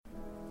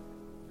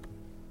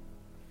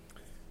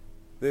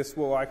This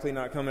will likely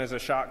not come as a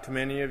shock to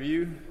many of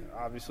you,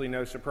 obviously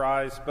no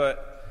surprise,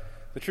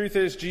 but the truth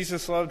is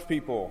Jesus loved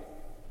people.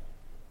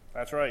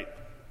 That's right.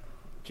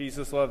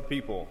 Jesus loved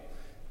people.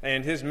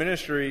 And his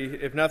ministry,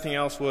 if nothing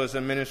else, was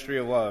a ministry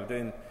of love.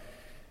 And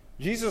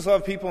Jesus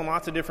loved people in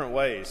lots of different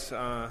ways.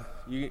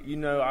 You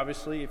know,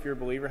 obviously, if you're a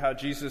believer, how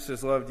Jesus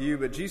has loved you.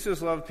 But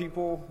Jesus loved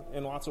people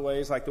in lots of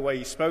ways, like the way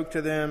he spoke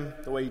to them,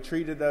 the way he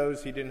treated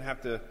those. He didn't have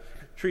to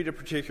treat a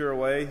particular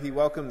way. He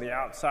welcomed the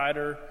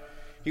outsider.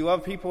 He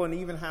loved people, and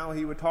even how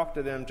he would talk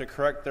to them to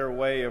correct their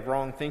way of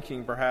wrong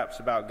thinking,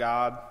 perhaps, about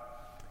God.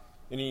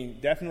 And he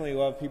definitely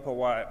loved people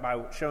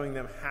by showing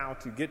them how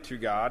to get to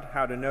God,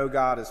 how to know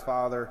God as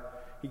Father.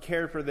 He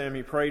cared for them,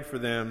 he prayed for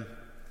them,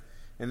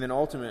 and then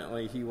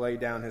ultimately he laid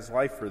down his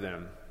life for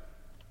them.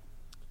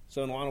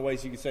 So in a lot of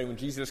ways you could say when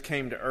Jesus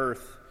came to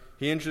earth,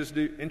 he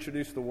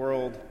introduced the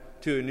world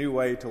to a new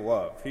way to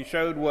love. He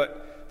showed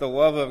what the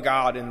love of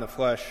God in the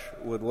flesh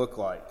would look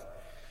like.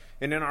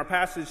 And in our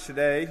passage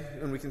today,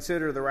 when we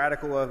consider the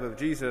radical love of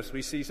Jesus,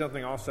 we see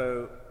something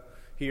also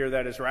here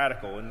that is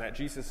radical, in that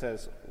Jesus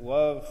says,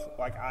 love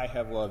like I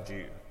have loved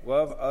you.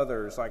 Love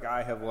others like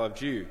I have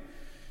loved you.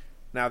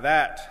 Now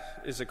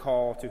that is a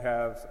call to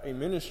have a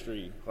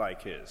ministry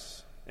like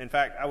his. In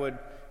fact, I would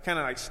kind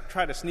of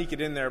try to sneak it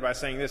in there by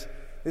saying this.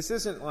 This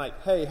isn't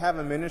like, hey, have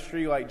a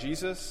ministry like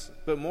Jesus,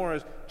 but more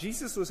as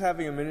Jesus was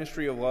having a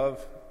ministry of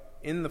love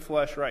in the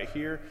flesh right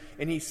here,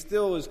 and he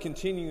still is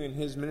continuing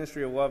his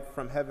ministry of love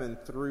from heaven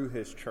through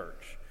his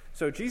church.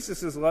 So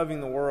Jesus is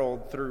loving the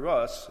world through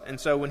us, and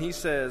so when he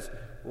says,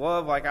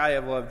 love like I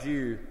have loved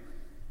you,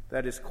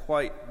 that is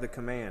quite the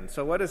command.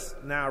 So let us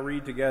now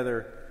read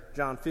together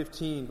John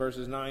 15,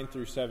 verses 9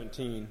 through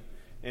 17.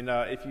 And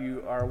if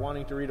you are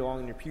wanting to read along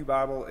in your pew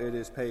Bible, it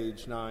is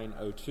page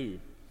 902.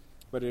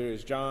 But it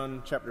is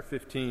John chapter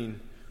 15.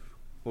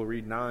 We'll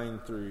read 9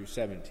 through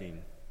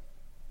 17.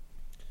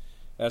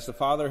 As the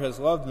Father has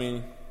loved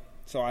me,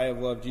 so I have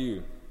loved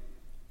you.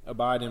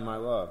 Abide in my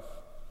love.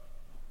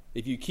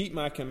 If you keep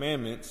my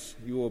commandments,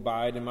 you will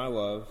abide in my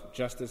love,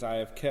 just as I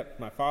have kept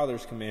my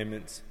Father's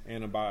commandments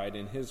and abide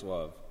in his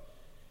love.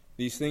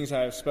 These things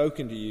I have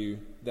spoken to you,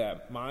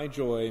 that my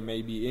joy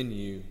may be in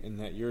you, and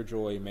that your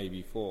joy may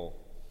be full.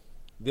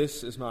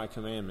 This is my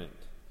commandment,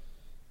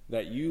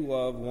 that you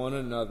love one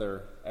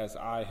another as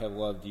I have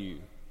loved you.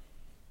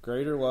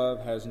 Greater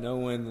love has no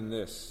one than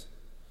this,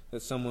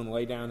 that someone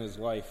lay down his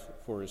life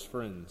for his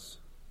friends.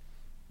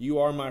 You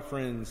are my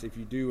friends if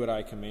you do what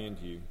I command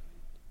you.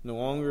 No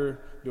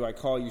longer do I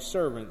call you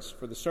servants,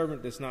 for the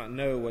servant does not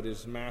know what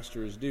his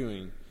master is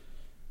doing.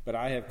 But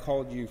I have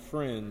called you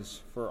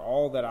friends, for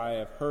all that I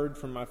have heard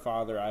from my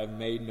Father I have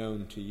made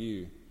known to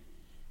you.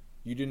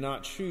 You did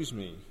not choose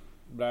me,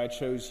 but I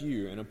chose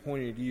you and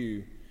appointed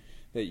you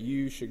that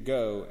you should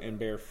go and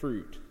bear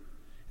fruit,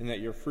 and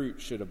that your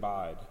fruit should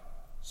abide,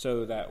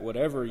 so that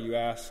whatever you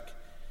ask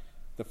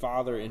the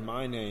Father in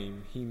my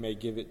name, he may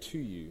give it to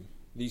you.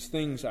 These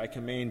things I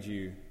command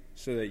you,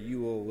 so that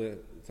you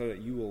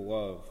will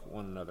love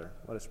one another.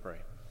 Let us pray.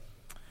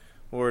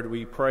 Lord,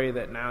 we pray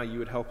that now you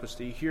would help us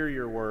to hear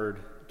your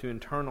word, to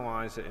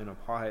internalize it and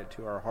apply it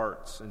to our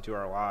hearts and to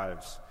our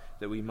lives,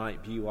 that we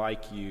might be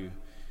like you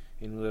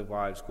and live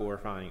lives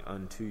glorifying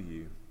unto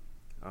you.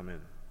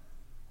 Amen.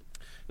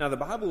 Now, the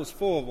Bible is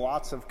full of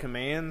lots of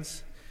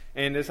commands,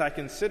 and as I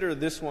consider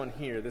this one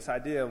here, this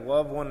idea of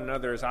love one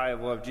another as I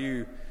have loved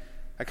you,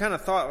 I kind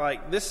of thought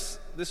like this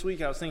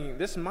week I was thinking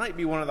this might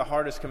be one of the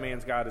hardest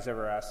commands God has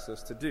ever asked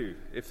us to do.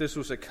 If this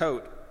was a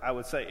coat, I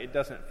would say it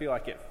doesn't feel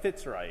like it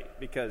fits right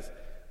because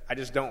I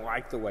just don't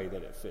like the way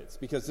that it fits,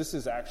 because this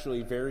is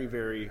actually very,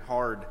 very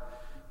hard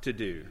to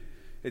do.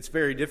 It's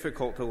very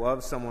difficult to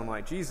love someone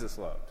like Jesus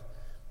loved.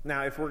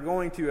 Now, if we're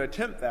going to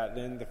attempt that,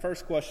 then the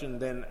first question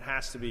then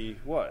has to be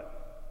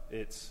what?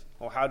 It's,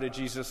 well, how did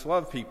Jesus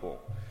love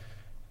people?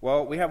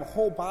 Well, we have a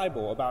whole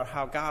Bible about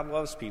how God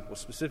loves people,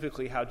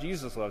 specifically how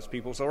Jesus loves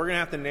people. So we're going to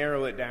have to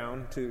narrow it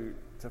down to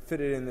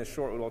fit it in this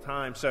short little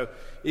time. So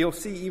you'll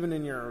see even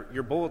in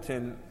your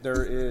bulletin,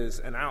 there is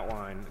an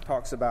outline. It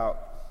talks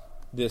about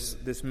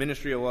this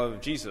ministry of love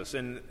of Jesus.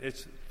 And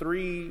it's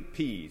 3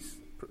 P's: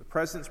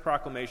 presence,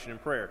 proclamation,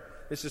 and prayer.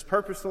 This is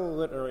purposeful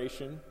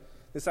alliteration.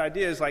 This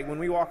idea is like when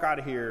we walk out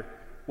of here,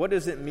 what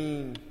does it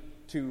mean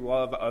to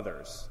love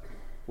others?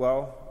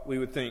 Well, we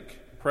would think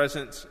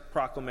presence,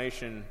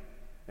 proclamation,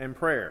 and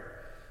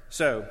prayer.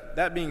 So,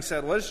 that being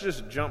said, let's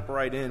just jump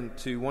right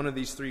into one of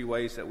these 3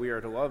 ways that we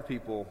are to love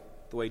people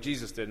the way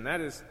Jesus did, and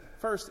that is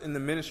first in the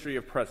ministry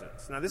of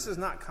presence. Now, this is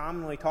not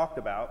commonly talked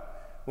about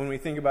when we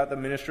think about the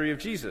ministry of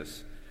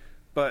Jesus,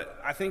 but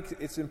I think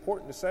it's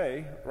important to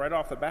say right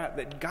off the bat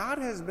that God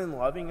has been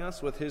loving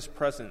us with his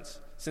presence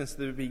since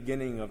the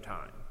beginning of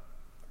time.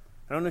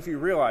 I don't know if you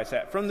realize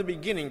that. From the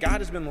beginning,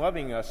 God has been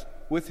loving us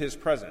with his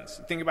presence.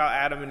 Think about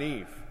Adam and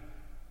Eve.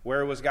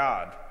 Where was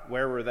God?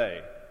 Where were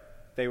they?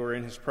 They were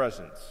in his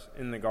presence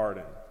in the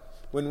garden.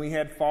 When we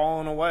had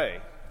fallen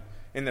away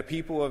and the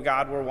people of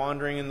God were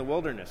wandering in the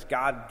wilderness,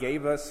 God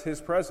gave us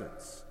his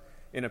presence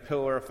in a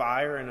pillar of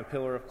fire and a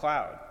pillar of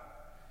cloud.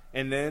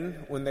 And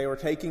then when they were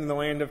taking the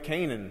land of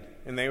Canaan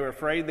and they were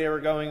afraid they were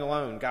going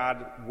alone,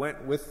 God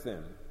went with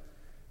them.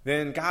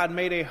 Then God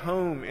made a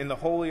home in the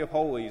Holy of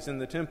Holies in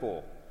the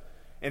temple.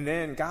 And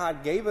then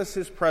God gave us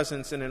his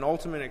presence in an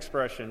ultimate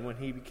expression when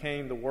he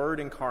became the Word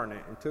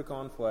incarnate and took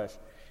on flesh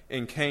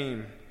and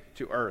came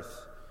to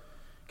earth.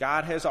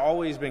 God has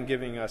always been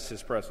giving us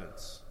his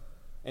presence,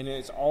 and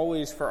it's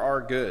always for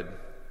our good.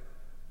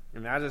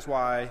 And that is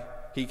why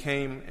he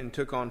came and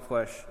took on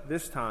flesh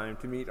this time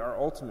to meet our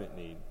ultimate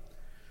need.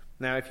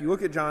 Now, if you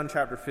look at John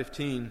chapter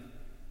 15,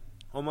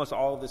 almost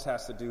all of this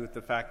has to do with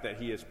the fact that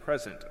he is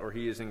present or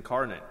he is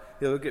incarnate.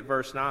 You look at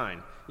verse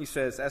 9. He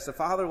says, as the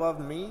Father loved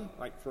me,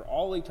 like for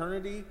all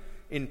eternity,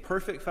 in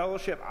perfect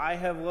fellowship, I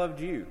have loved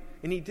you.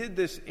 And he did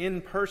this in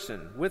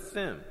person with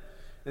them.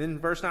 And then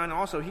verse 9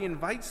 also, he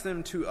invites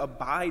them to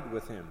abide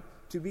with him,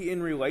 to be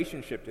in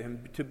relationship to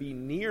him, to be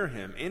near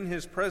him, in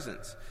his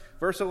presence.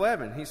 Verse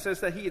 11, he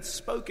says that he had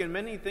spoken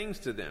many things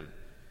to them.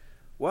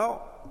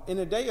 Well, in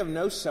a day of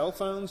no cell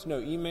phones, no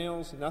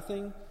emails,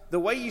 nothing, the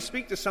way you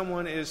speak to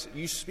someone is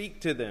you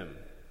speak to them.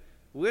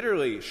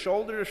 Literally,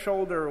 shoulder to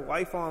shoulder,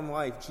 life on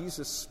life,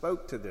 Jesus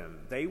spoke to them.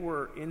 They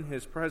were in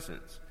his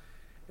presence.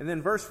 And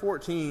then verse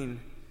 14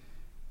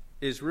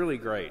 is really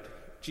great.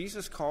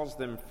 Jesus calls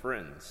them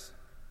friends.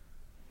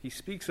 He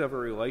speaks of a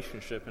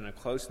relationship and a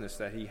closeness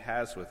that he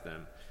has with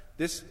them.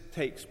 This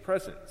takes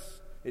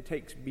presence. It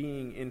takes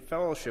being in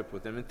fellowship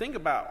with them. And think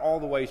about all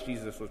the ways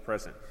Jesus was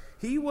present.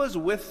 He was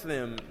with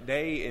them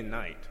day and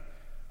night,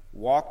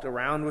 walked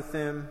around with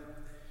them.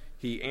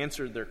 He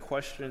answered their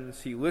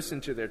questions. He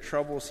listened to their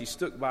troubles. He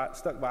stuck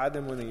by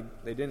them when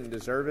they didn't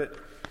deserve it.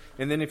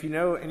 And then if you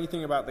know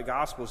anything about the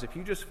Gospels, if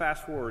you just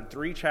fast forward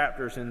 3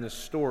 chapters in this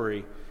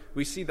story,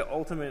 we see the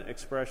ultimate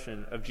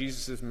expression of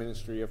Jesus'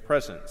 ministry of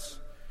presence.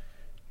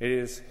 It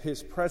is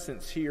his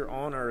presence here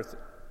on earth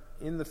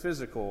in the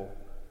physical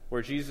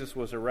where Jesus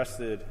was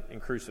arrested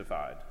and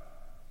crucified.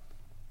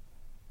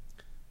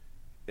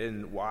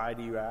 And why,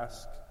 do you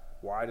ask?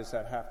 Why does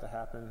that have to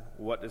happen?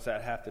 What does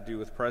that have to do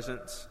with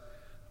presence?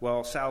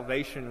 Well,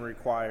 salvation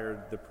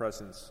required the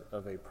presence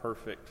of a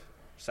perfect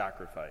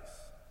sacrifice.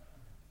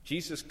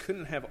 Jesus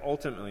couldn't have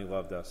ultimately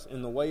loved us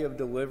in the way of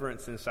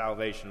deliverance and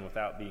salvation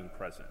without being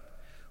present,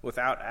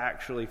 without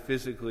actually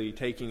physically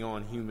taking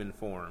on human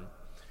form.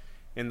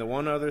 And the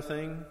one other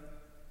thing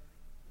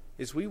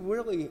is we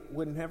really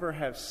would never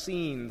have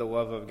seen the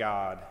love of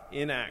God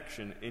in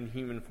action in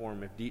human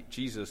form if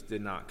Jesus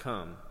did not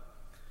come.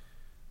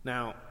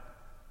 Now,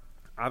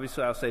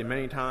 obviously I'll say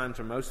many times,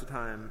 or most of the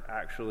time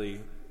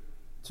actually,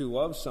 to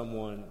love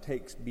someone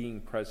takes being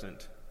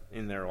present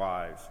in their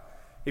lives.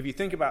 If you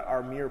think about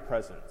our mere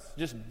presence,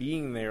 just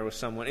being there with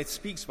someone, it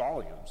speaks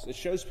volumes. It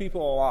shows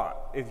people a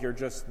lot if you're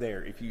just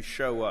there, if you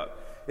show up.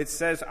 It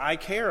says, I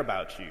care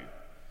about you.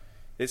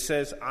 It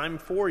says, I'm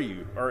for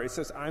you, or it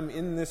says, I'm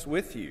in this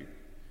with you.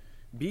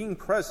 Being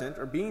present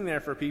or being there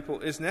for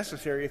people is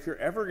necessary if you're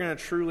ever going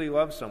to truly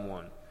love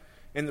someone.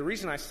 And the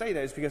reason I say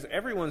that is because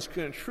everyone's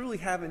going to truly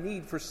have a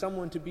need for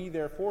someone to be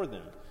there for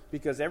them.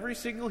 Because every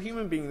single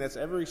human being that's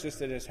ever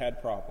existed has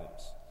had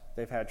problems.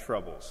 They've had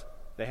troubles.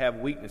 They have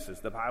weaknesses.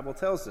 The Bible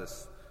tells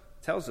us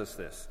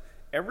this.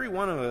 Every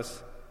one of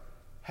us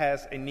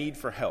has a need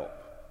for help.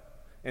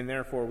 And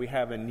therefore we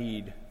have a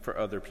need for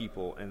other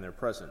people and their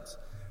presence.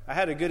 I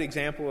had a good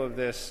example of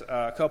this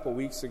a couple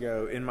weeks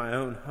ago in my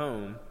own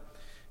home.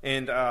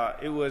 And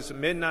it was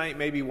midnight,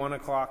 maybe 1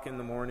 o'clock in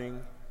the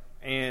morning.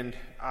 And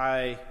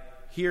I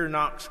hear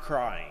Knox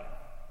crying.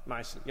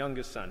 My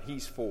youngest son,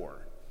 he's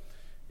 4.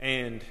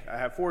 And I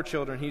have 4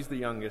 children, he's the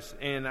youngest.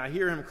 And I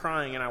hear him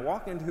crying, and I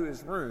walk into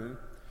his room,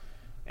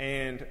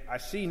 and I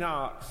see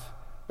Knox.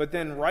 But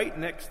then right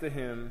next to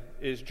him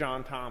is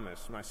John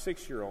Thomas, my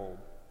 6-year-old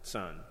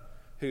son,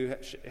 who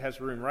has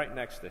a room right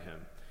next to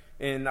him.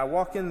 And I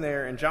walk in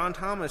there, and John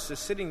Thomas is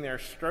sitting there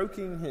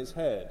stroking his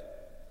head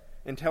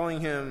and telling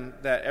him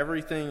that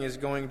everything is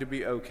going to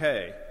be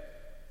okay.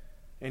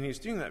 And he's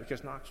doing that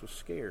because Knox was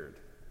scared,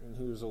 and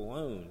he was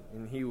alone,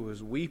 and he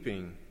was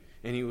weeping,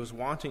 and he was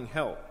wanting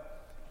help.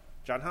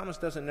 John Thomas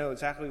doesn't know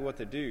exactly what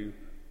to do,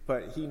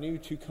 but he knew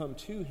to come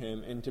to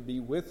him and to be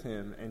with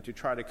him and to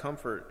try to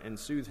comfort and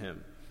soothe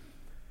him.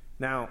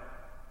 Now,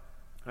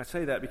 I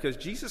say that because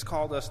Jesus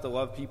called us to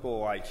love people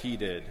like he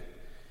did.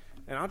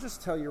 And I'll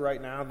just tell you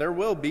right now, there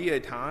will be a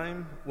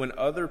time when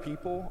other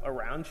people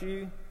around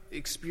you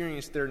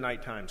experience their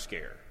nighttime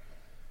scare.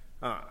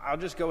 I'll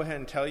just go ahead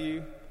and tell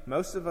you,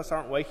 most of us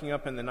aren't waking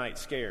up in the night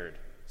scared.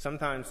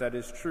 Sometimes that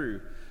is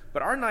true.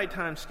 But our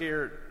nighttime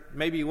scare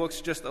maybe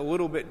looks just a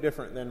little bit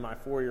different than my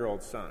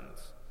 4-year-old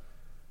son's.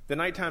 The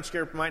nighttime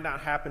scare might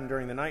not happen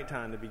during the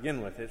nighttime to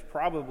begin with. It's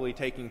probably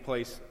taking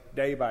place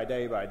day by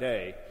day by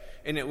day.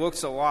 And it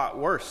looks a lot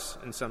worse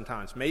in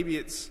sometimes. Maybe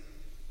it's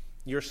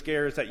your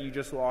scare is that you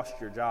just lost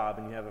your job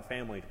and you have a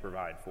family to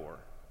provide for.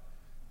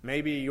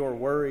 Maybe your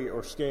worry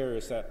or scare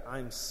is that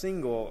I'm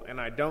single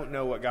and I don't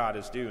know what God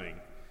is doing.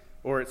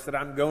 Or it's that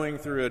I'm going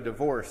through a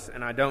divorce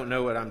and I don't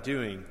know what I'm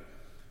doing.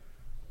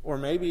 Or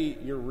maybe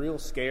your real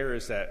scare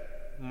is that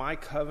my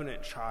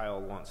covenant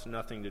child wants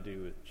nothing to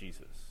do with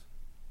Jesus.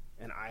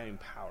 and I am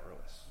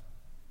powerless.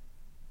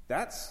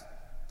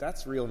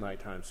 That's real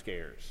nighttime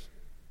scares.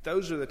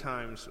 Those are the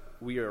times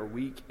we are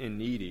weak and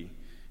needy,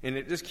 and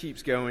it just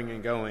keeps going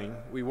and going.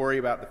 We worry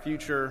about the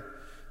future.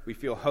 We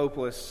feel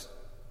hopeless.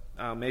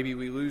 Maybe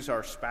we lose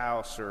our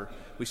spouse, or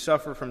we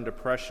suffer from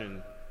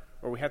depression,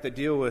 or we have to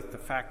deal with the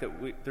fact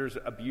that there's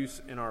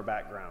abuse in our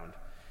background.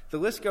 The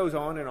list goes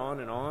on and on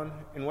and on,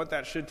 and what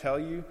that should tell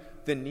you,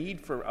 the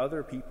need for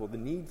other people, the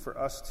need for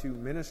us to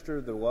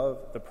minister the love,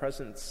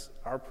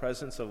 our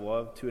presence of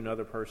love to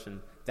another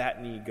person,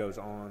 that need goes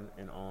on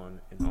and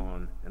on and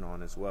on and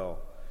on as well.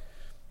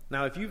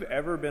 Now, if you've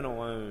ever been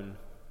alone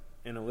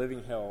in a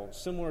living hell,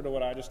 similar to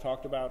what I just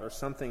talked about, or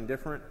something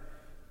different,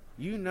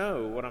 you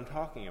know what I'm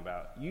talking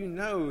about. You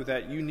know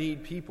that you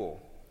need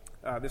people.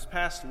 This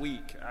past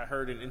week, I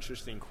heard an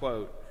interesting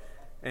quote,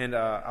 and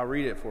I'll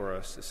read it for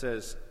us. It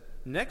says,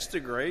 "Next to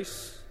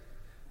grace,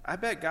 I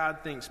bet God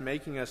thinks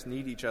making us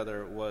need each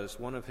other was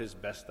one of his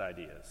best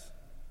ideas."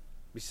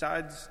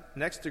 Besides,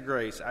 next to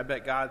grace, I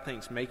bet God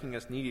thinks making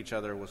us need each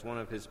other was one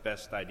of his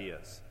best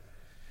ideas.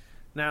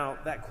 Now,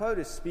 that quote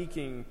is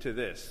speaking to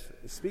this.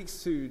 It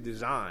speaks to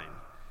design,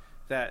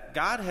 that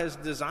God has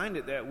designed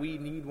it that we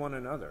need one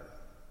another,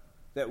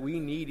 that we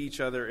need each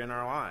other in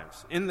our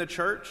lives. In the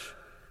church,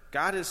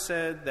 God has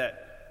said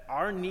that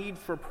our need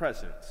for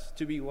presence,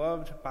 to be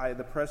loved by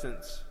the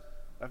presence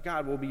of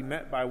God, will be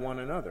met by one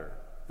another.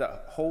 The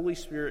Holy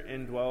Spirit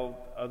indwelled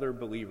other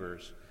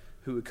believers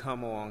who would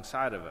come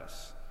alongside of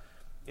us.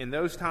 In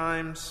those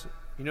times,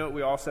 you know what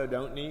we also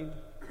don't need?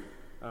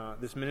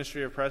 This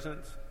ministry of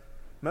presence.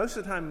 Most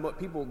of the time, what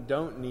people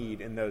don't need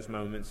in those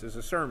moments is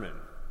a sermon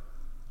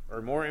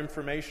or more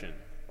information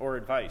or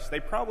advice.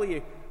 They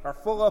probably are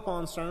full up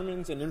on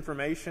sermons and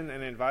information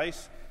and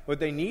advice. What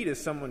they need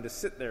is someone to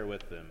sit there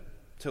with them,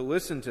 to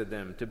listen to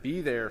them, to be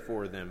there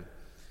for them.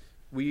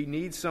 We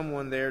need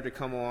someone there to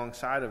come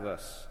alongside of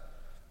us.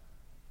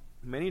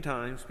 Many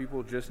times,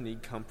 people just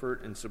need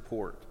comfort and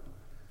support.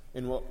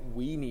 And what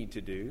we need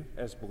to do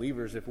as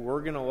believers, if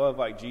we're going to love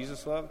like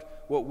Jesus loved,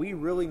 what we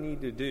really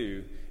need to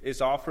do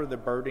is offer the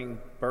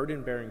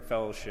burden-bearing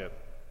fellowship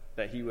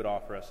that he would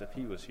offer us if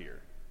he was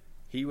here.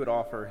 He would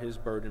offer his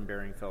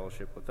burden-bearing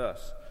fellowship with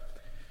us.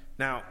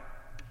 Now,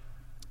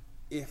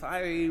 if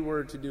I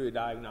were to do a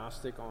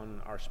diagnostic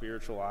on our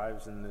spiritual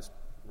lives in this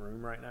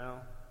room right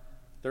now,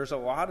 there's a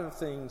lot of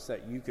things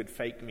that you could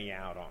fake me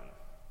out on.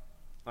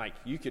 Like,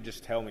 you could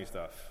just tell me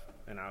stuff,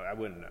 and I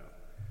wouldn't know.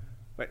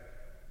 But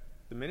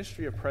the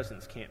ministry of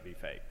presence can't be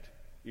faked.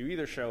 You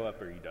either show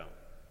up or you don't.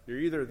 You're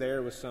either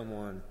there with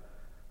someone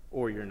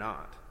or you're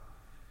not.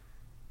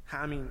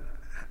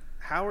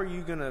 How are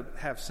you going to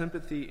have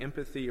sympathy,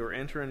 empathy, or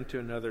enter into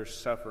another's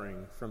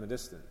suffering from a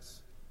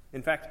distance?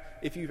 In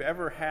fact, if you've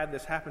ever had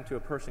this happen to a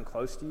person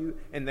close to you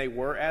and they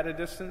were at a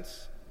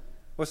distance,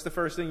 what's the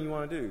first thing you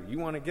want to do? You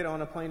want to get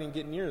on a plane and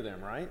get near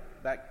them, right?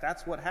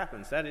 That's what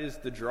happens. That is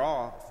the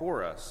draw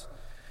for us.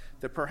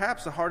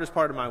 Perhaps the hardest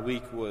part of my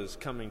week was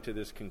coming to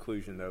this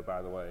conclusion, though,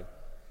 by the way.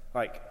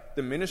 Like,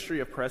 the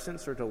ministry of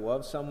presence, or to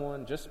love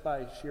someone just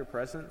by sheer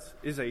presence,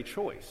 is a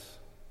choice.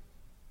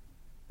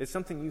 It's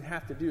something you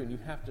have to do and you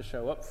have to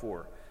show up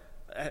for.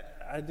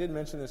 I did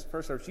mention this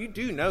first service. You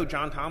do know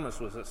John Thomas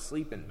was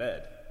asleep in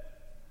bed.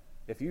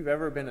 If you've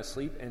ever been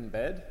asleep in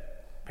bed,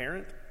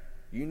 parent,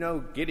 you know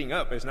getting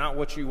up is not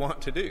what you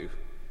want to do.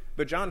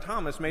 But John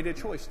Thomas made a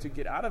choice to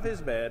get out of his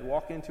bed,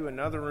 walk into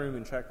another room,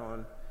 and check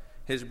on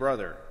his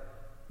brother.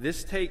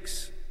 This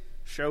takes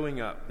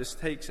showing up. This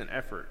takes an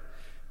effort.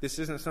 This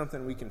isn't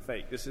something we can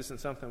fake. This isn't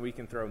something we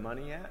can throw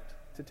money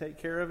at to take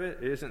care of it.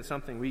 It isn't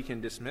something we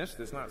can dismiss.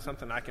 It's not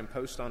something I can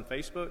post on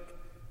Facebook.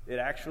 It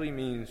actually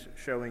means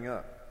showing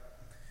up.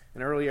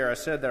 And earlier I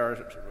said that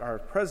our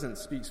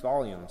presence speaks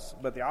volumes,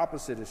 but the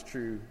opposite is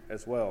true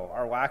as well.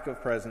 Our lack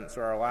of presence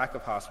or our lack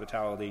of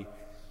hospitality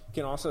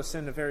can also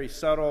send a very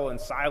subtle and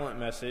silent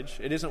message.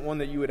 It isn't one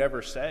that you would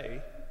ever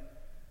say,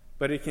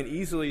 but it can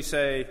easily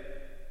say,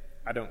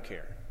 "I don't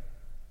care,"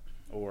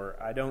 or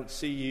 "I don't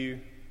see you,"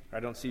 or "I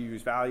don't see you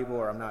as valuable,"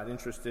 or "I'm not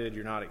interested,"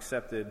 "You're not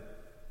accepted."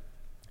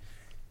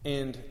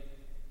 And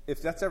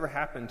if that's ever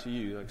happened to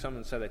you, like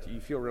someone said that to you,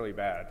 you feel really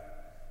bad.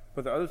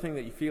 But the other thing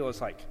that you feel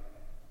is like,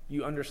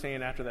 you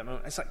understand after that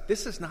moment, it's like,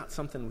 this is not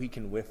something we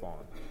can whiff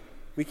on.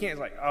 We can't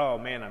like, "Oh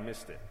man, I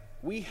missed it."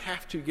 We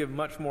have to give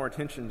much more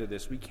attention to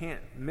this. We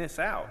can't miss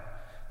out.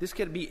 This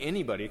could be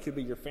anybody. It could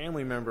be your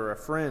family member, a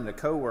friend, a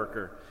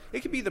coworker.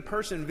 It could be the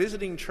person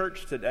visiting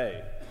church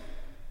today.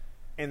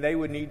 And they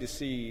would need to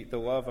see the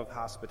love of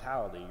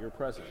hospitality, your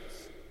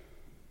presence.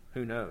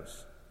 Who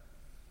knows?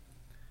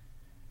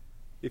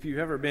 If you've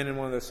ever been in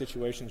one of those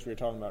situations we were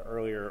talking about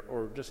earlier,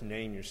 or just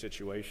name your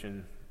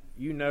situation,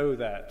 you know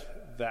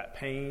that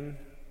pain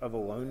of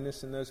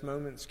aloneness in those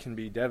moments can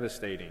be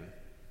devastating.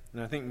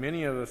 And I think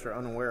many of us are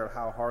unaware of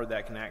how hard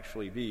that can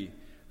actually be.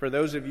 For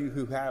those of you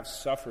who have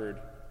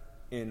suffered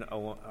in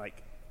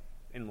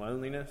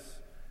loneliness,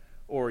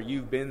 or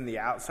you've been the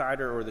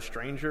outsider or the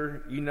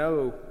stranger, you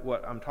know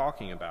what I'm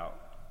talking about.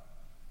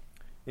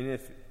 And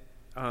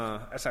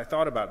as I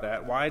thought about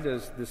that, why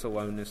does this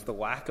aloneness, the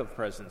lack of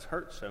presence,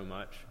 hurt so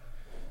much?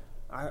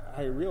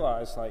 I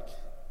realized, like,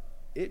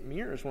 it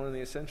mirrors one of the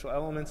essential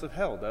elements of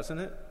hell, doesn't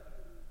it?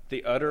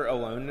 The utter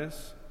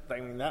aloneness. I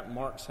mean, that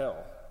marks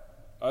hell.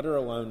 Utter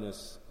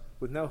aloneness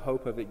with no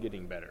hope of it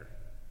getting better.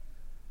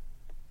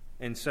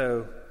 And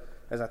so,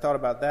 as I thought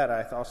about that,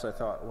 I also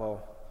thought,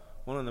 well,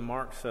 one of the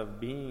marks of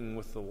being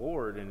with the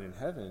Lord and in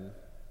heaven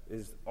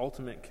is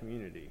ultimate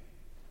community,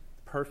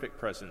 perfect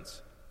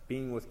presence,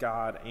 being with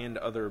God and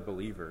other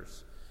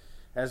believers.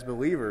 As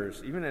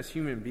believers, even as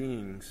human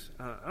beings,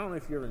 I don't know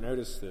if you ever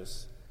noticed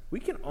this, we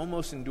can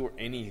almost endure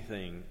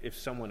anything if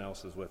someone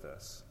else is with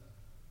us.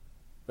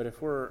 But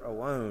if we're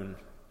alone,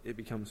 it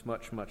becomes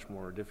much, much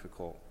more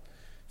difficult.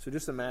 So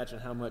just imagine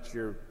how much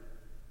your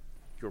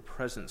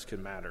presence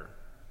could matter.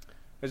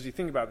 As you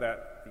think about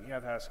that, you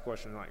have to ask the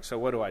question, like, so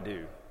what do I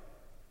do?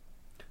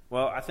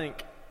 Well, I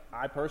think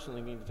I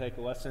personally need to take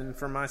a lesson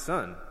from my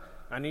son.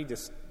 I need to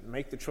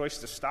make the choice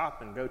to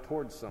stop and go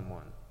towards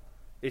someone.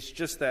 It's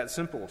just that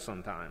simple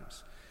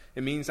sometimes.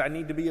 It means I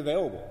need to be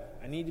available.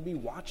 I need to be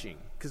watching.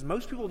 Because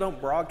most people don't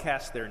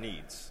broadcast their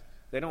needs.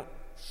 They don't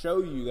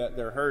show you that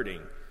they're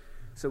hurting.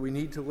 So we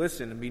need to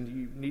listen, and we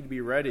need to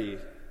be ready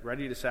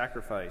to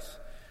sacrifice.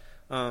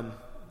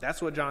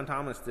 That's what John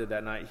Thomas did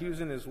that night. He was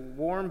in his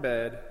warm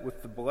bed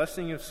with the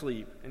blessing of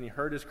sleep, and he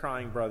heard his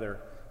crying brother,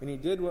 and he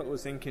did what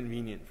was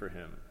inconvenient for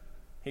him.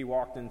 He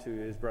walked into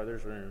his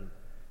brother's room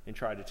and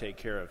tried to take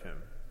care of him.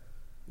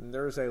 And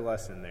there's a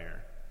lesson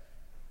there.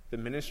 The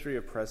ministry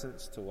of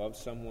presence, to love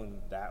someone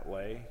that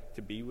way,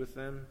 to be with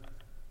them,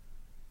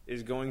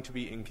 is going to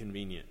be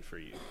inconvenient for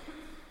you.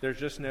 There's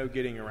just no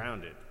getting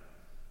around it.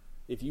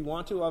 If you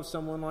want to love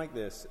someone like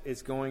this,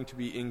 it's going to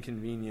be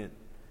inconvenient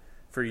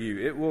for you.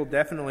 It will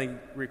definitely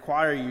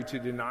require you to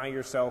deny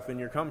yourself in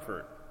your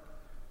comfort.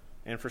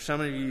 And for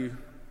some of you,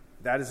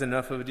 that is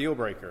enough of a deal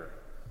breaker.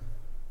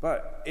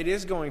 But it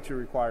is going to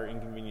require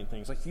inconvenient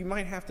things. Like you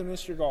might have to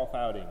miss your golf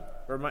outing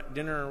or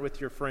dinner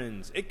with your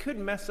friends. It could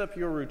mess up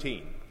your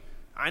routine.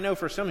 I know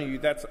for some of you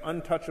that's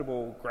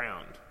untouchable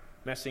ground,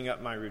 messing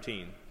up my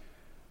routine.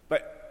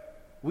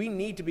 But we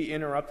need to be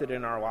interrupted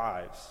in our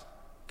lives.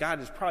 God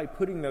is probably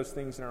putting those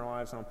things in our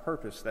lives on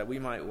purpose that we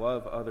might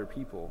love other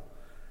people.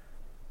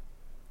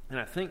 And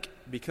I think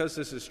because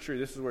this is true,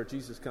 this is where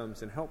Jesus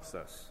comes and helps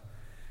us.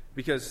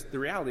 Because the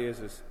reality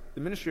is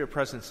the ministry of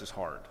presence is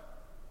hard.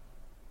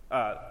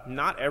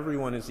 Not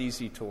everyone is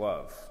easy to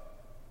love.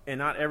 And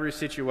not every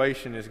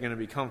situation is going to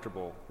be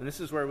comfortable. And this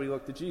is where we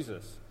look to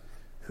Jesus,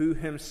 who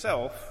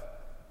himself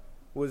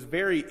was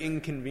very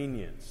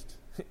inconvenienced.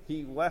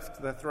 He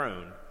left the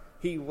throne.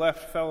 He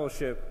left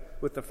fellowship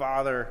with the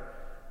Father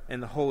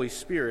and the Holy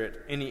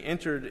Spirit, and he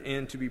entered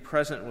in to be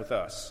present with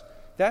us.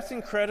 That's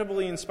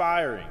incredibly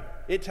inspiring.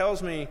 It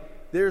tells me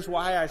there's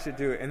why I should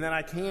do it, and that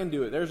I can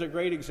do it. There's a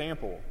great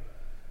example.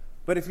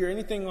 But if you're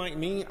anything like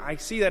me, I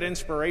see that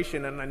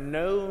inspiration, and I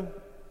know,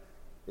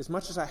 as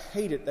much as I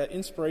hate it, that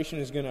inspiration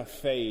is going to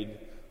fade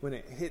when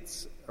it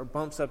hits or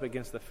bumps up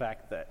against the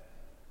fact that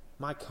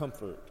my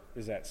comfort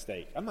is at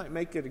stake. I might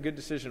make it a good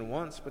decision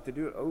once, but to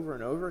do it over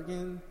and over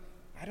again,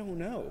 I don't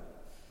know.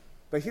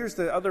 But here's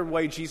the other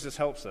way Jesus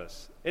helps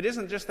us. It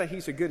isn't just that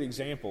he's a good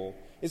example,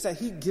 it's that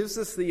he gives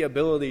us the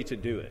ability to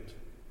do it.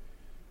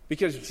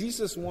 Because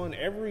Jesus won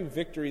every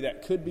victory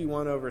that could be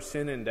won over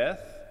sin and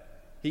death,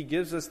 he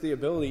gives us the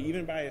ability,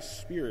 even by his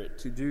Spirit,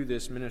 to do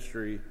this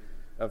ministry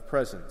of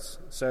presence.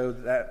 So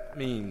that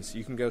means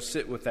you can go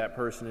sit with that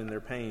person in their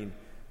pain,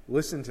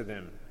 listen to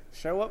them,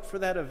 show up for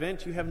that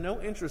event you have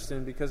no interest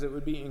in because it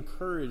would be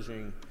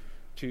encouraging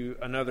to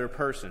another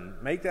person.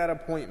 Make that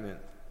appointment.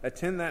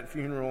 Attend that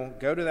funeral,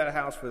 go to that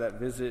house for that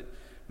visit,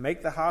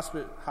 make the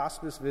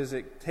hospice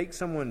visit, take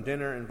someone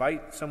dinner,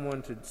 invite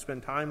someone to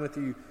spend time with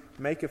you,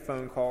 make a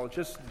phone call,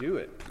 just do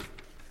it.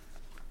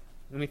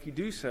 And if you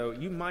do so,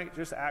 you might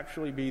just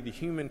actually be the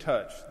human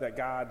touch that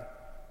God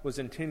was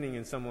intending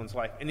in someone's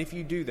life. And if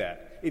you do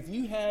that, if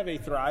you have a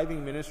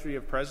thriving ministry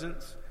of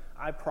presence,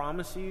 I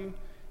promise you,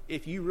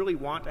 if you really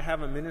want to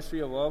have a ministry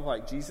of love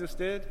like Jesus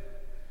did,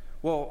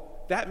 well,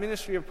 that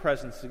ministry of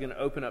presence is going to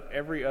open up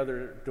every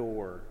other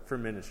door for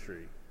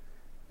ministry,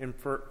 and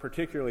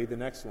particularly the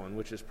next one,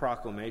 which is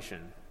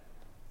proclamation.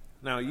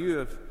 Now,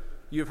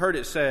 you've heard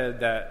it said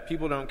that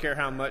people don't care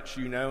how much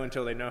you know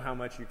until they know how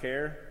much you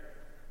care.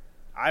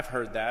 I've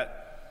heard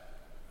that,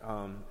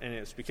 and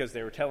it's because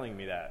they were telling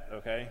me that,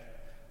 okay?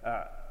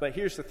 But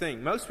here's the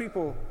thing. Most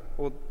people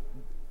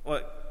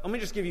let me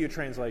just give you a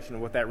translation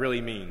of what that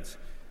really means.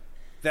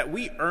 That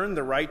we earn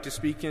the right to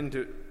speak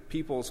into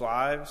people's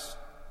lives,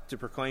 to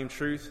proclaim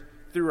truth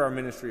through our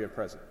ministry of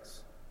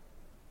presence.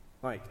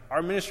 Like,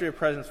 our ministry of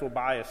presence will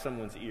buy us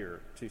someone's ear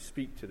to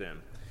speak to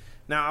them.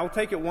 Now, I'll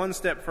take it one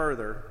step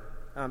further,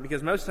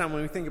 because most of the time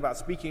when we think about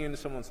speaking into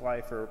someone's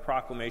life or a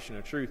proclamation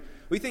of truth,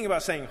 we think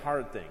about saying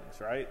hard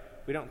things, right?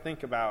 We don't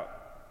think about,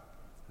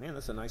 man,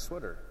 that's a nice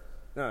sweater.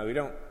 No, we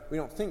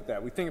don't think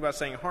that. We think about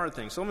saying hard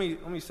things. So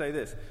let me say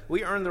this.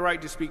 We earn the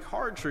right to speak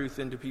hard truth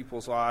into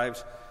people's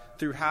lives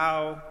through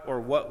how or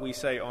what we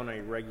say on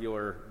a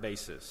regular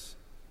basis.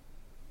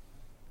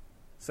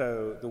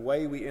 So the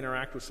way we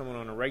interact with someone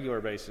on a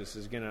regular basis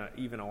is going to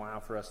even allow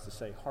for us to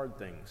say hard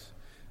things.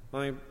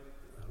 Let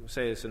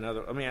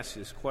me ask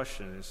you this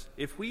question: is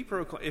if we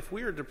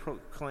are to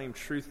proclaim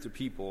truth to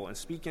people and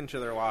speak into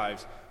their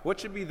lives, what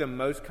should be the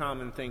most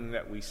common thing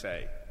that we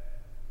say?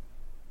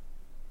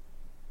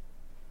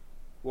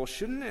 Well,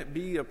 shouldn't it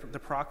be the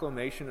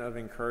proclamation of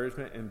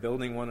encouragement and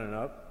building one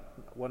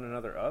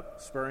another up,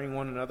 spurring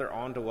one another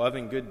on to love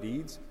and good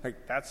deeds?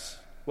 Like, that's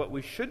what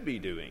we should be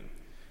doing.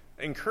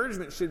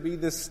 Encouragement should be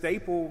the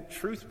staple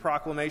truth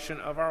proclamation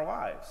of our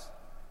lives.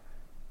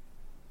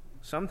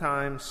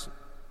 Sometimes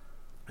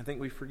I think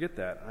we forget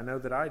that. I know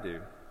that I do.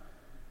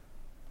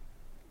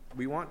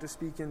 We want to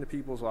speak into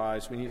people's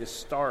lives. We need to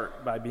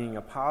start by being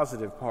a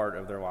positive part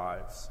of their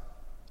lives.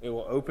 It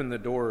will open the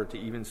door to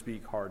even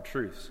speak hard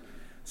truths.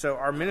 So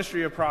our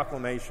ministry of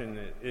proclamation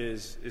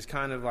is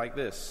kind of like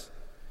this.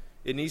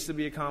 It needs to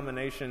be a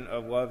combination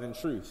of love and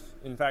truth.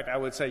 In fact, I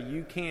would say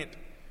you can't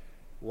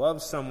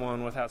love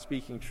someone without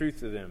speaking truth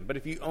to them. But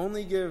if you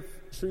only give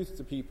truth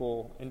to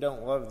people and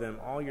don't love them,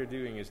 all you're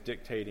doing is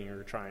dictating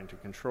or trying to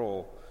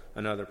control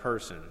another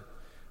person.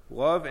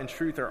 Love and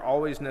truth are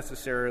always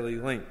necessarily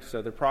linked.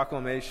 So the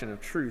proclamation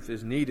of truth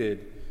is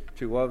needed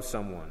to love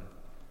someone.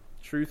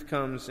 Truth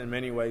comes in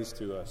many ways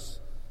to us.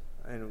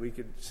 And we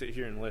could sit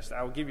here and list.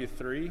 I will give you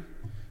 3.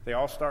 They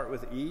all start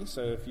with E.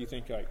 So if you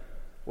think, like,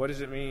 what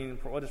does it mean?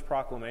 What is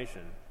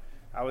proclamation?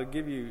 I would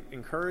give you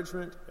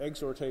encouragement,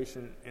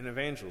 exhortation, and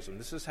evangelism.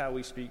 This is how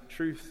we speak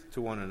truth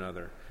to one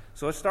another.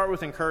 So let's start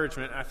with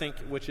encouragement, I think,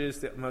 which is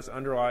the most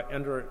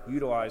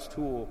underutilized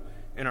tool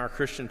in our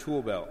Christian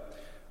tool belt.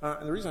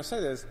 And the reason I say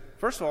that is,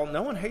 first of all,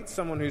 no one hates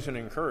someone who's an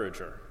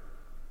encourager.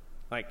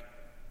 Like,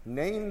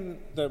 name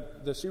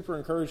the super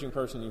encouraging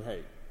person you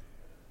hate.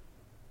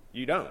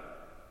 You don't.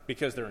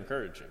 Because they're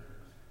encouraging,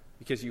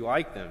 because you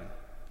like them,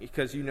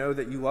 because you know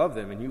that you love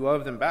them and you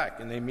love them back,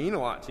 and they mean a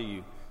lot to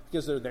you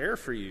because they're there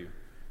for you.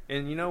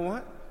 And you know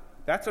what?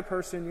 That's a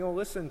person you'll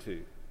listen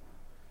to.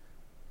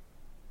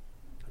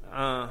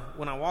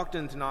 When I walked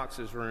into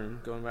Knox's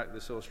room, going back to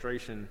this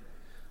illustration,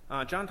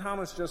 John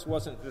Thomas just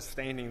wasn't just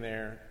standing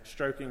there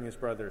stroking his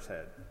brother's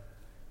head.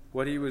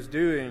 What he was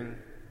doing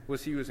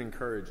was he was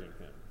encouraging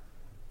him.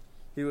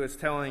 He was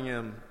telling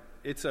him,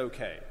 it's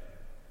okay.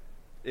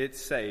 It's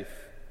safe.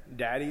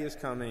 Daddy is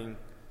coming.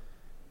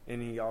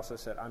 And he also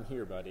said, I'm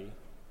here, buddy.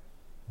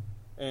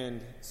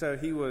 And so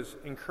he was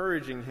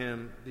encouraging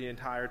him the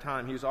entire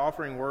time. He was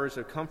offering words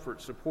of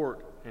comfort,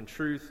 support, and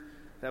truth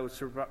that would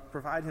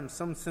provide him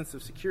some sense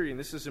of security. And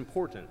this is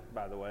important,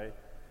 by the way,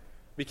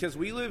 because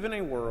we live in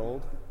a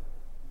world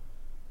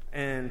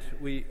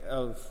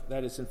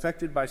that is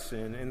infected by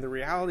sin. And the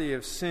reality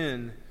of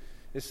sin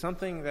is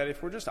something that,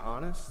 if we're just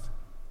honest,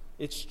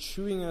 it's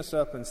chewing us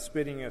up and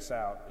spitting us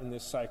out in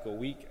this cycle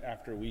week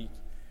after week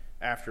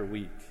after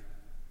week.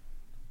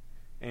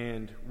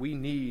 And we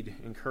need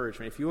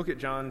encouragement. If you look at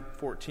John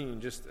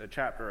 14, just a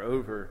chapter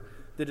over,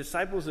 the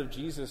disciples of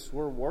Jesus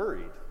were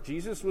worried.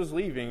 Jesus was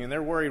leaving, and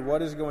they're worried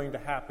what is going to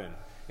happen.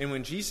 And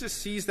when Jesus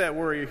sees that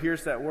worry or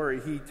hears that worry,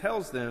 he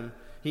tells them,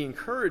 he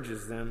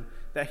encourages them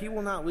that he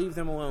will not leave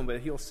them alone, but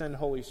he'll send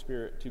Holy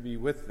Spirit to be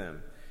with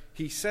them.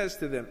 He says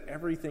to them,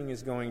 everything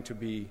is going to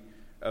be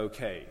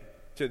okay.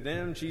 To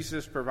them,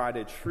 Jesus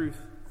provided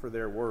truth for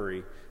their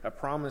worry, a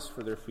promise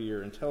for their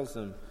fear, and tells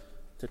them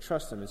to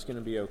trust him. It's going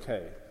to be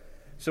okay.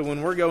 So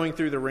when we're going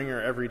through the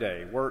ringer every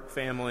day, work,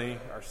 family,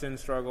 our sin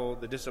struggle,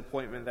 the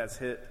disappointment that's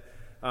hit,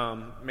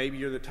 maybe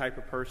you're the type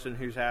of person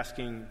who's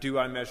asking, do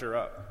I measure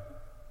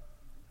up?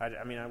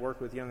 I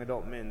work with young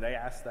adult men. They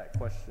ask that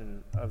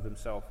question of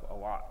themselves a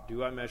lot.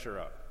 Do I measure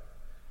up?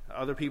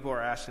 Other people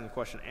are asking the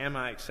question, am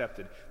I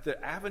accepted?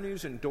 The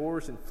avenues and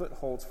doors and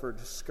footholds for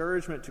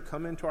discouragement to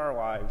come into our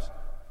lives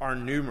are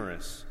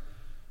numerous.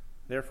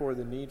 Therefore,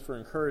 the need for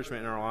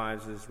encouragement in our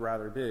lives is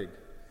rather big.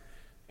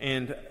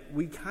 And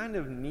we kind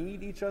of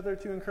need each other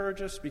to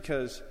encourage us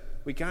because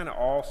we kind of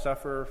all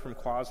suffer from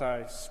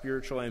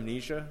quasi-spiritual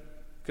amnesia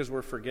because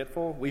we're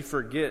forgetful. We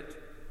forget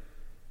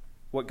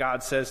what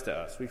God says to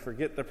us. We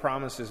forget the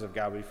promises of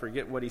God. We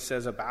forget what he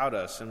says about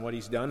us and what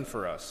he's done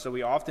for us. So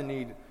we often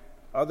need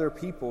other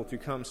people to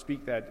come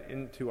speak that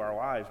into our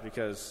lives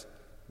because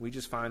we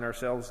just find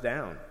ourselves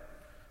down.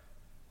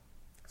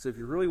 So if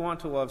you really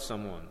want to love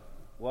someone,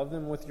 love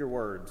them with your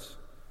words.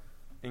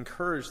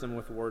 Encourage them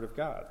with the word of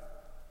God.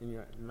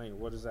 And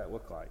what does that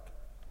look like?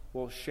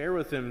 Well, share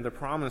with them the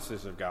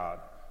promises of God.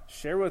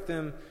 Share with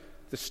them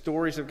the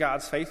stories of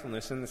God's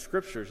faithfulness in the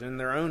scriptures, in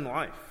their own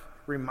life.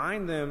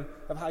 Remind them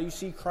of how you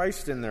see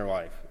Christ in their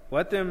life.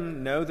 Let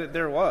them know that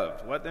they're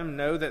loved. Let them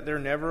know that they're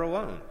never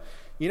alone.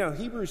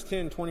 Hebrews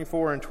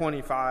 10:24 and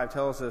 25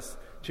 tells us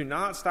to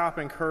not stop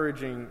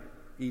encouraging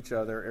each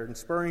other and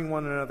spurring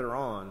one another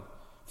on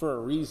for a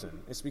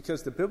reason. It's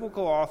because the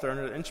biblical author,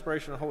 under the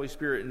inspiration of the Holy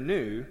Spirit,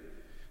 knew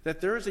that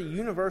there is a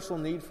universal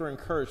need for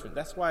encouragement.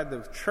 That's why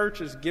the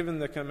church is given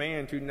the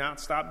command to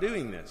not stop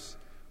doing this.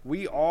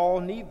 We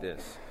all need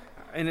this,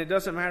 and it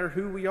doesn't matter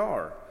who we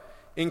are.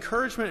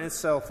 Encouragement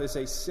itself is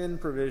a sin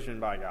provision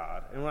by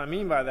God. And what I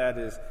mean by that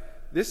is,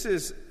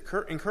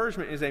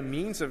 encouragement is a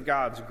means of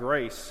God's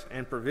grace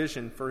and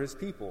provision for his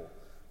people.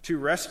 to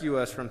rescue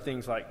us from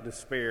things like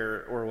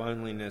despair or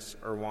loneliness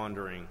or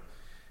wandering.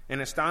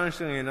 And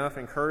astonishingly enough,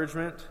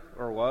 encouragement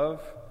or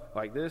love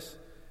like this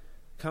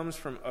comes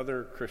from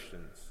other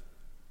Christians.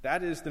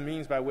 That is the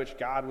means by which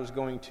God was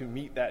going to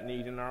meet that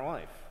need in our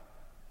life.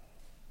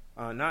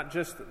 Not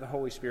just the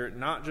Holy Spirit,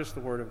 not just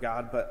the Word of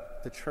God,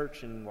 but the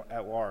church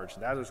at large.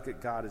 That is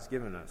what God has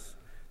given us.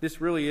 This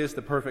really is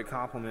the perfect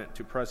complement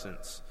to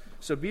presence.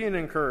 So be an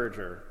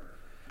encourager.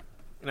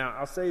 Now,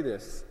 I'll say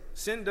this.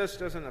 Sin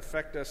doesn't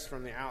affect us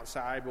from the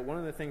outside, but one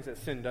of the things that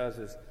sin does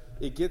is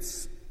it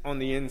gets on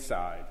the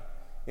inside.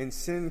 And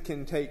sin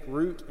can take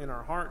root in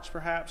our hearts,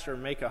 perhaps, or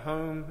make a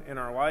home in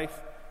our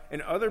life.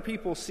 And other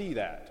people see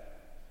that.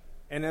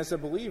 And as a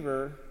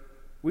believer,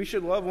 we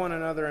should love one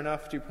another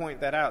enough to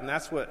point that out. And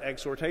that's what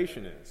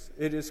exhortation is.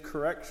 It is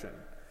correction.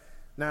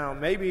 Now,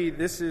 maybe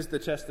this is the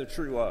test of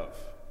true love.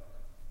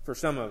 For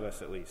some of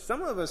us, at least.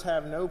 Some of us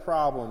have no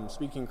problem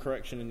speaking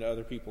correction into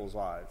other people's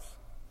lives.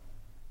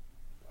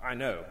 I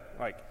know.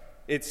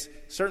 It's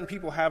certain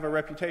people have a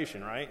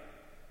reputation, right?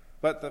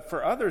 But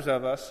for others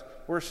of us,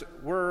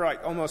 we're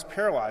like almost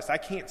paralyzed. I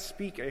can't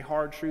speak a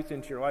hard truth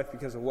into your life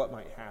because of what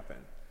might happen.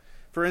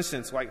 For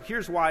instance,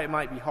 here's why it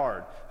might be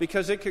hard.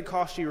 Because it could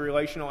cost you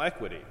relational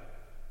equity,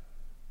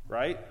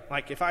 right?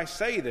 If I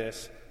say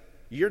this,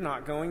 you're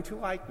not going to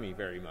like me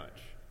very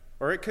much.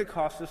 Or it could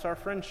cost us our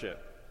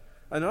friendship.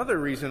 Another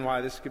reason why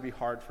this could be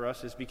hard for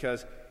us is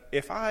because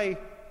if I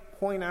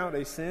point out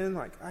a sin,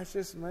 I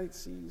just might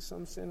see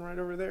some sin right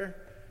over there,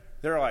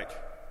 they're like,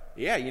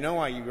 yeah, you know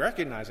why you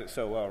recognize it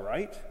so well,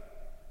 right?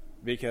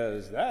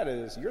 Because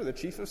you're the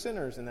chief of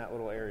sinners in that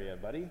little area,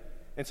 buddy.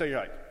 And so you're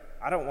like,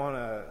 I don't want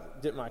to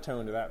dip my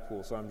toe into that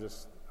pool, so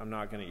I'm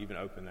not going to even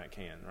open that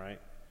can, right?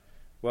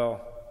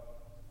 Well,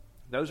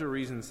 those are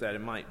reasons that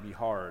it might be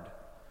hard.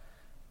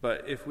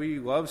 But if we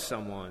love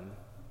someone,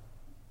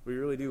 we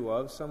really do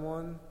love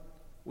someone,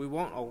 we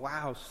won't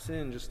allow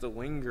sin just to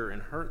linger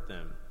and hurt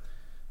them.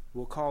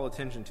 We'll call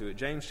attention to it.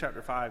 James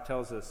chapter 5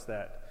 tells us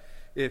that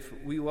if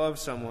we love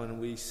someone,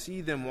 we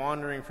see them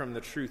wandering from the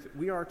truth,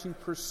 we are to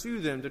pursue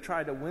them to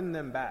try to win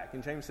them back.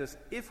 And James says,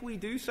 if we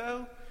do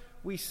so,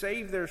 we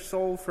save their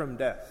soul from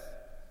death.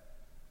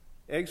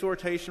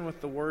 Exhortation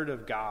with the word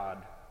of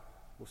God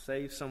will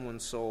save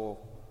someone's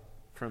soul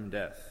from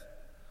death.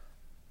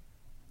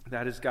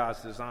 That is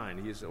God's design.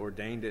 He has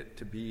ordained it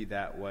to be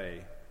that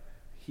way.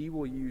 He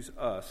will use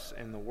us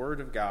and the Word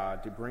of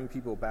God to bring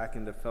people back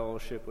into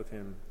fellowship with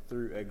Him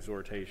through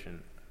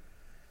exhortation.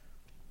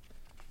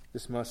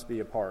 This must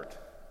be a part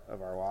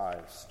of our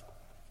lives.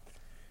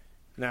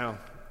 Now,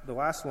 the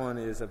last one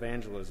is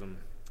evangelism.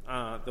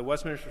 The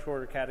Westminster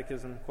Shorter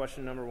Catechism,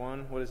 question number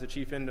 1, what is the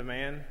chief end of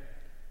man?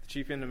 The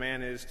chief end of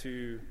man is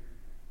to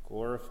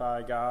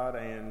glorify God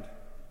and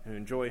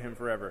enjoy Him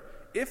forever.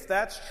 If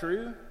that's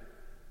true,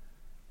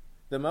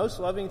 the most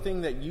loving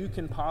thing that you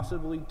can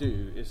possibly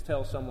do is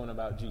tell someone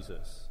about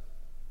Jesus.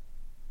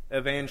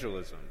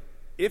 Evangelism.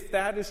 If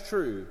that is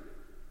true,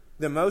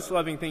 the most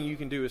loving thing you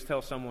can do is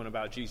tell someone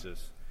about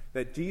Jesus.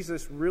 That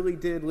Jesus really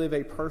did live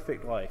a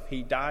perfect life.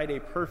 He died a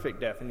perfect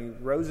death, and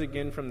He rose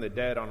again from the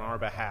dead on our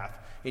behalf.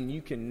 And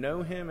you can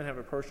know Him and have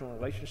a personal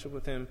relationship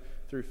with Him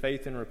through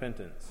faith and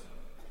repentance.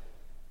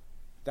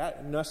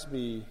 That must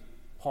be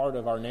part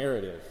of our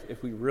narrative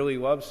if we really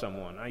love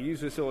someone. I use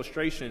this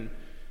illustration.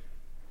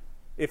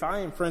 If I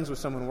am friends with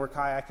someone, we're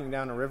kayaking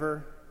down a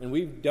river, and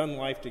we've done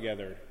life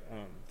together.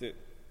 The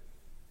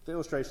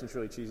illustration's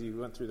really cheesy. We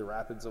went through the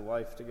rapids of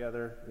life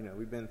together.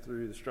 We've been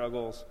through the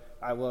struggles.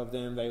 I love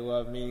them. They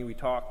love me. We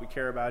talk. We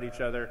care about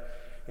each other.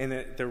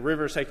 And the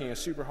river's taking a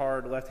super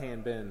hard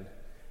left-hand bend.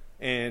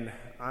 And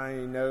I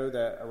know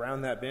that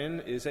around that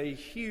bend is a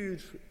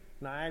huge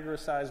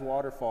Niagara-sized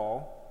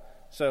waterfall.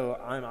 So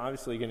I'm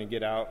obviously going to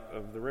get out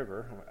of the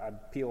river. I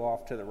peel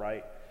off to the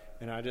right,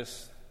 and I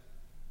just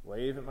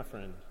wave at my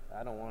friend.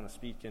 I don't want to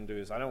speak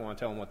into I don't want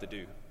to tell him what to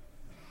do.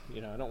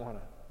 I don't want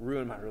to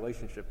ruin my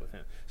relationship with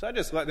him. So I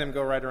just let them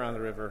go right around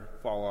the river,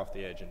 fall off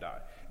the edge, and die.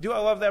 Do I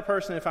love that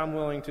person if I'm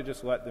willing to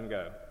just let them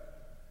go?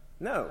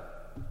 No.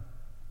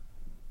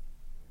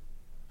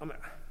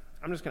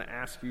 I'm just going to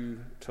ask you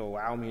to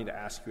allow me to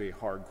ask you a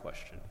hard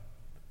question.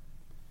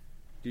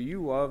 Do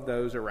you love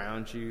those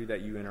around you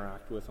that you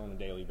interact with on a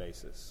daily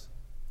basis?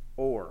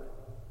 Or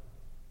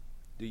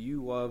do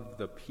you love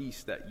the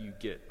peace that you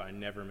get by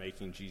never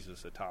making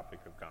Jesus a topic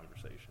of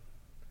conversation?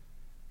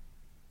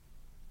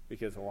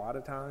 Because a lot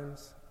of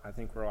times, I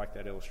think we're like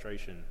that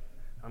illustration.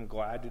 I'm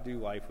glad to do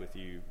life with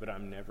you, but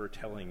I'm never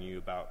telling you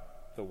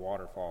about the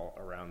waterfall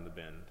around the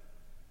bend.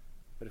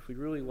 But if we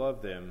really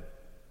love them,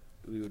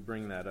 we would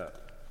bring that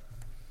up.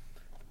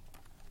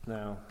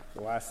 Now,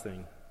 the last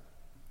thing,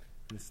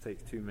 this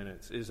takes 2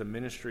 minutes, is a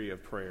ministry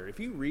of prayer. If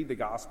you read the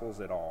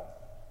Gospels at all,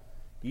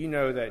 you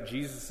know that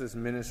Jesus'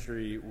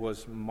 ministry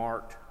was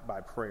marked by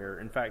prayer.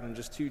 In fact, in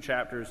just 2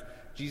 chapters,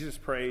 Jesus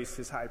prays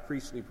His high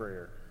priestly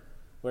prayer,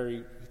 where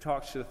he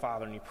talks to the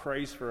Father, and He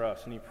prays for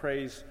us, and He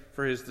prays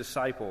for His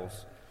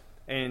disciples.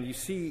 And you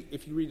see,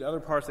 if you read other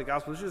parts of the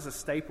Gospel, it's just a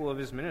staple of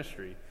His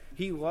ministry.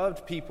 He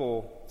loved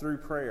people through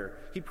prayer.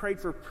 He prayed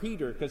for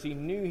Peter because he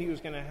knew he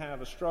was going to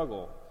have a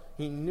struggle.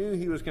 He knew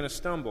he was going to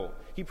stumble.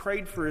 He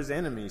prayed for his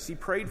enemies. He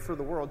prayed for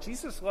the world.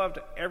 Jesus loved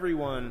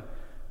everyone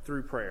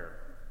through prayer.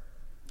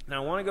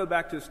 Now, I want to go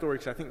back to the story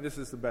because I think this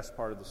is the best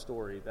part of the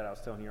story that I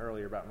was telling you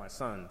earlier about my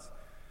sons.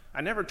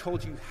 I never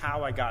told you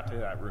how I got to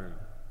that room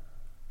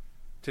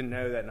to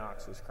know that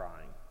Knox was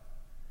crying.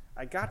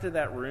 I got to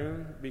that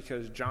room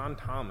because John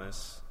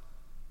Thomas,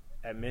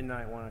 at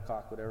midnight, 1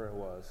 o'clock, whatever it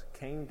was,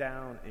 came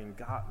down and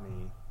got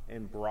me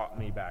and brought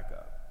me back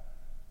up.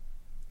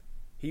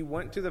 He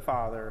went to the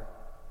Father,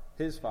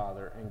 his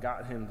Father, and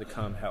got him to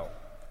come help.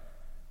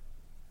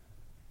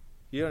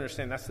 You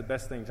understand that's the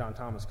best thing John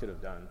Thomas could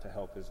have done to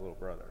help his little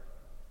brother.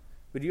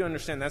 But you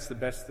understand that's the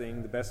best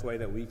thing, the best way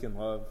that we can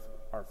love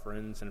our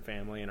friends and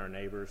family and our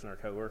neighbors and our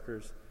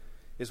coworkers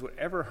is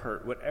whatever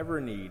hurt, whatever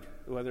need,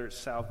 whether it's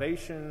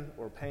salvation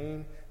or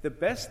pain, the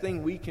best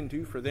thing we can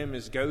do for them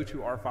is go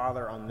to our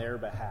Father on their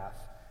behalf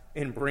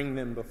and bring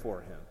them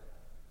before him.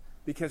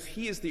 Because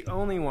he is the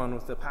only one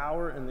with the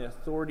power and the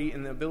authority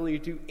and the ability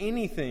to do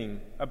anything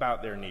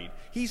about their need.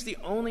 He's the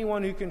only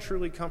one who can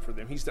truly comfort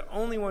them. He's the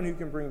only one who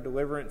can bring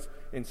deliverance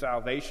and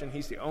salvation.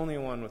 He's the only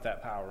one with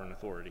that power and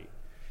authority.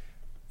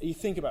 You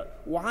think about it.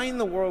 Why in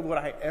the world would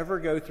I ever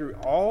go through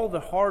all the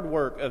hard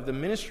work of the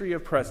ministry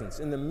of presence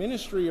and the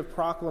ministry of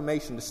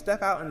proclamation to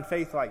step out in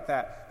faith like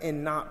that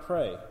and not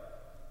pray?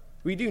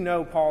 We do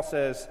know Paul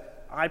says,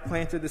 I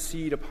planted the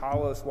seed,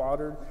 Apollos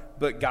watered,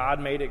 but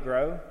God made it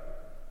grow.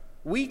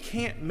 We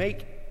can't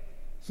make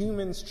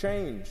humans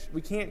change.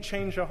 We can't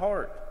change a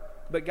heart,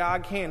 but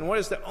God can. What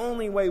is the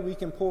only way we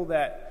can pull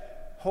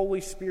that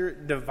Holy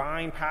Spirit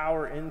divine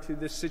power into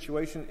this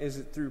situation is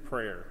it through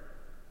prayer.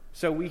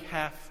 So we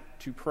have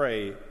to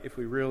pray if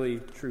we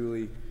really,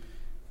 truly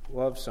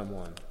love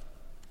someone.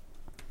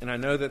 And I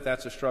know that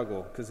that's a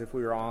struggle because if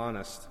we were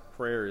honest,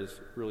 prayer is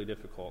really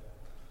difficult.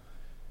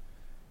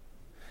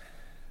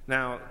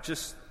 Now,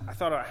 I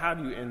thought about how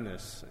do you end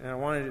this? And I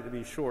wanted it to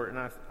be short, and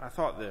I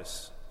thought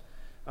this.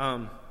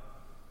 How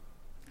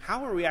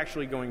are we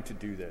actually going to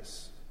do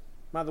this?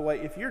 By the way,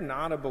 if you're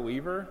not a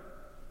believer,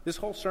 this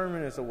whole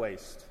sermon is a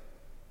waste.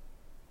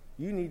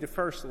 You need to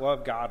first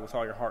love God with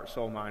all your heart,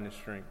 soul, mind, and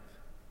strength.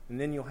 And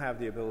then you'll have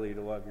the ability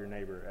to love your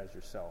neighbor as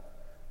yourself.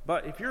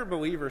 But if you're a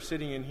believer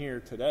sitting in here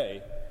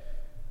today,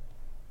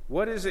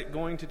 what is it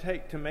going to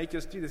take to make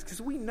us do this?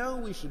 Because we know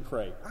we should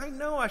pray. I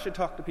know I should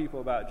talk to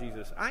people about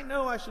Jesus. I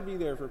know I should be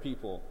there for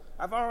people.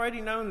 I've already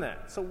known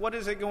that. So what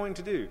is it going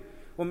to do?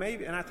 Well,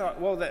 maybe, and I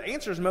thought, well, the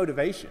answer is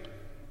motivation.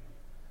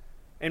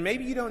 And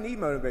maybe you don't need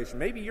motivation.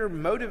 Maybe you're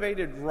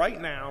motivated right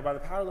now by the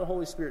power of the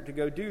Holy Spirit to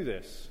go do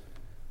this.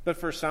 But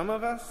for some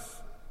of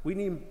us, we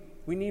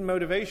need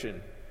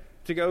motivation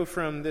to go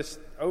from this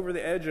over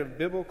the edge of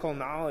biblical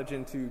knowledge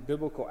into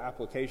biblical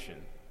application.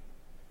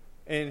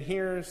 And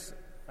here's,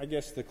 I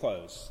guess, the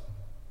close.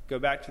 Go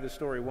back to the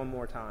story one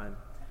more time.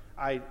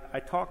 I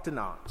talked to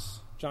Knox.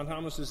 John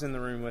Thomas is in the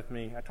room with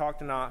me. I talked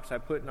to Knox. I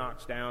put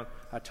Knox down.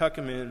 I tuck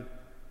him in.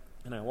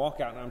 And I walk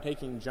out, and I'm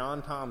taking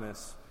John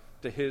Thomas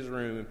to his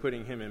room and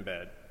putting him in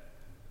bed.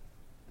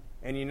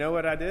 And you know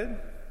what I did?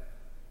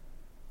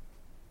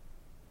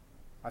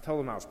 I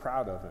told him I was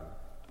proud of him.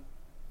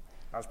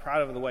 I was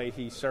proud of the way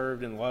he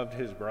served and loved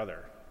his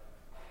brother.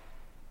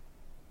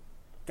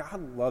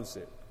 God loves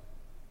it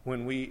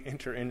when we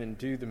enter in and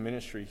do the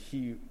ministry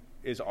he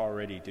is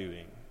already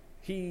doing.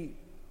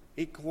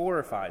 It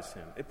glorifies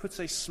him. It puts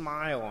a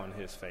smile on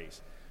his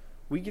face.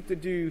 We get to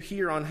do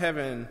here on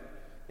heaven,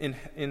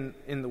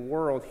 in the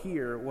world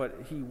here,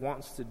 what he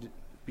wants to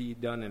be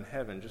done in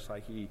heaven, just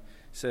like he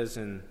says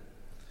in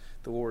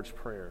the Lord's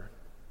Prayer.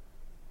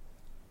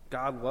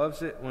 God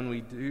loves it when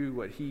we do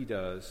what he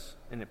does,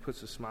 and it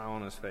puts a smile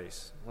on his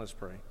face. Let's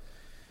pray.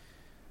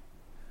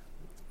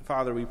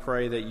 Father, we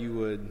pray that you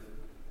would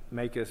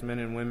make us men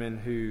and women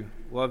who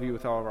love you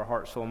with all of our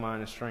heart, soul,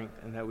 mind, and strength,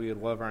 and that we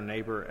would love our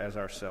neighbor as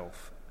ourselves.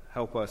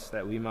 Help us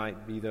that we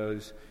might be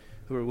those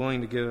who are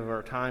willing to give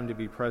our time to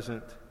be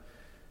present,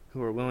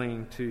 who are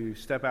willing to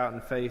step out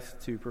in faith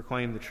to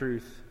proclaim the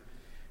truth,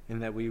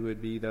 and that we would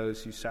be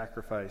those who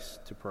sacrifice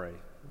to pray.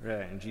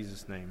 In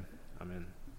Jesus' name, amen.